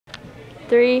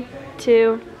3,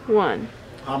 2, 1.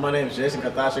 Hi, my name is Jason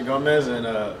Catache Gomez, and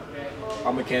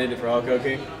I'm a candidate for Hulk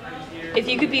Hockey. If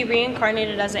you could be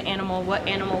reincarnated as an animal, what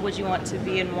animal would you want to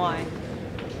be and why?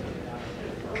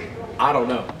 I don't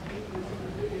know.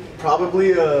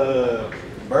 Probably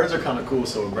birds are kind of cool,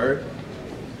 so a bird.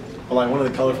 But like one of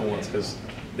the colorful ones, because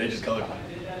they just colorful.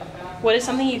 What is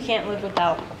something you can't live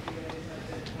without?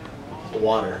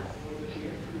 Water.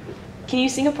 Can you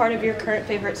sing a part of your current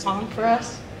favorite song for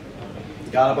us?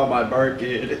 Got up on my bird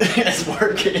kid. It's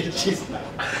bird kid. She's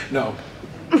no.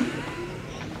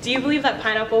 Do you believe that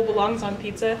pineapple belongs on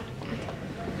pizza?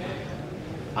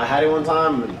 I had it one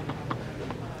time, and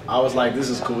I was like, "This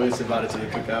is cool." It's invited to the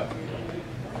cookout.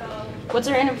 What's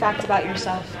a random fact about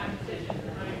yourself?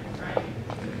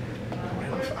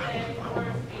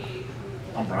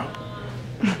 I'm brown.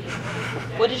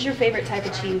 What is your favorite type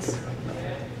of cheese?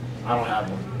 I don't have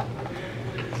one.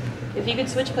 If you could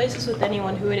switch places with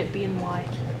anyone, who would it be and why?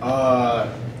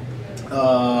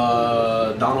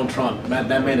 Donald Trump. That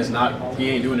man is not. He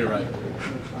ain't doing it right.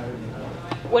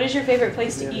 What is your favorite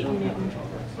place to eat in Newton?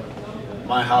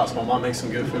 My house. My mom makes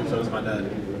some good food. So does my dad.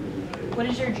 What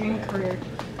is your dream career?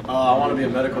 I want to be a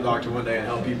medical doctor one day and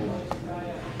help people.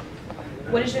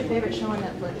 What is your favorite show on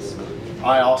Netflix?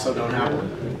 I also don't have one.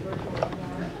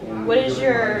 What is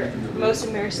your most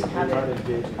embarrassing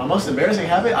habit? My most embarrassing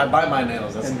habit? I bite my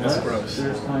nails. That's gross.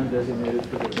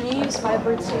 Can you use 5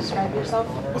 words to describe yourself?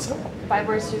 What's that? 5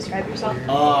 words to describe yourself?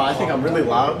 I think I'm really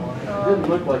loud. It didn't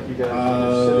look like you guys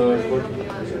were just sitting there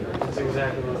looking. That's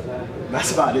exactly what that.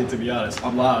 That's about it, to be honest.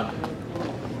 I'm loud.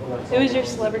 Who is your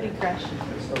celebrity crush?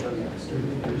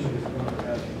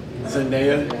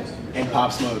 Zendaya and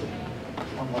Pop Smoke.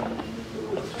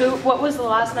 What was the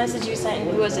last message you sent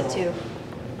and who was it to?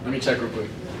 Let me check real quick.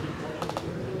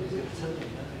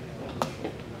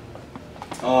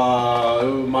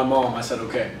 My mom. I said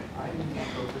okay.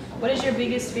 What is your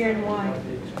biggest fear and why?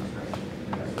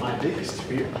 My biggest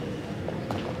fear?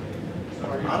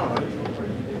 I don't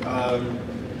know.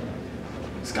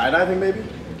 Skydiving, maybe?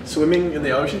 Swimming in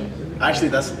the ocean? Actually,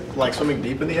 that's like swimming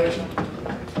deep in the ocean.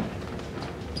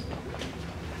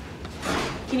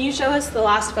 Can you show us the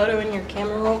last photo in your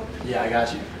camera roll? Yeah, I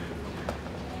got you.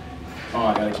 Oh,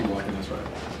 I gotta keep walking this way.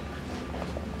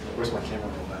 Where's my camera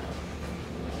roll at?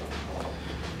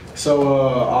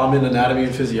 So, I'm in anatomy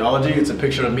and physiology. It's a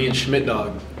picture of me and Schmidt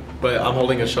Dog, but I'm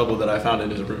holding a shovel that I found in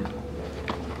his room.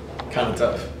 Kind of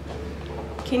tough.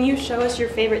 Can you show us your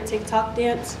favorite TikTok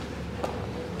dance?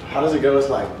 How does it go? It's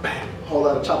like, bam, whole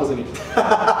lot of choppers in it.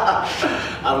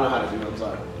 I don't know how to do it, I'm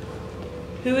sorry.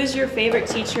 Who is your favorite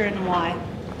teacher and why?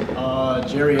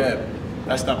 Jerry Ebb.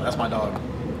 That's my dog.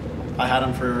 I had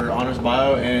him for honors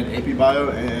bio and AP bio,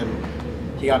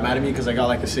 and he got mad at me because I got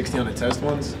like a 60 on the test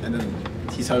once, and then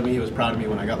he told me he was proud of me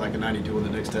when I got like a 92 on the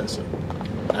next test. So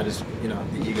I just, the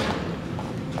ego.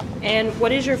 And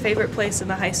what is your favorite place in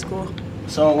the high school?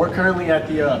 So we're currently at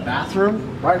the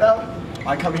bathroom right now.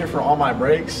 I come here for all my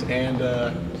breaks, and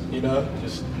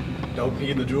just don't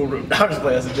pee in the jewel room. I'm just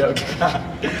playing, that's a joke.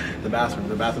 The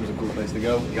bathroom's a cool place to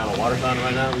go. We got a water fountain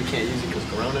right now. We can't use it because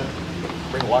Corona.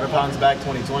 Bring water fountains back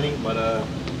 2020, but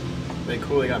they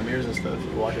cool. They got mirrors and stuff. You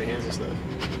can wash your hands and stuff.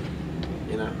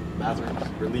 Bathrooms.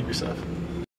 Relieve yourself.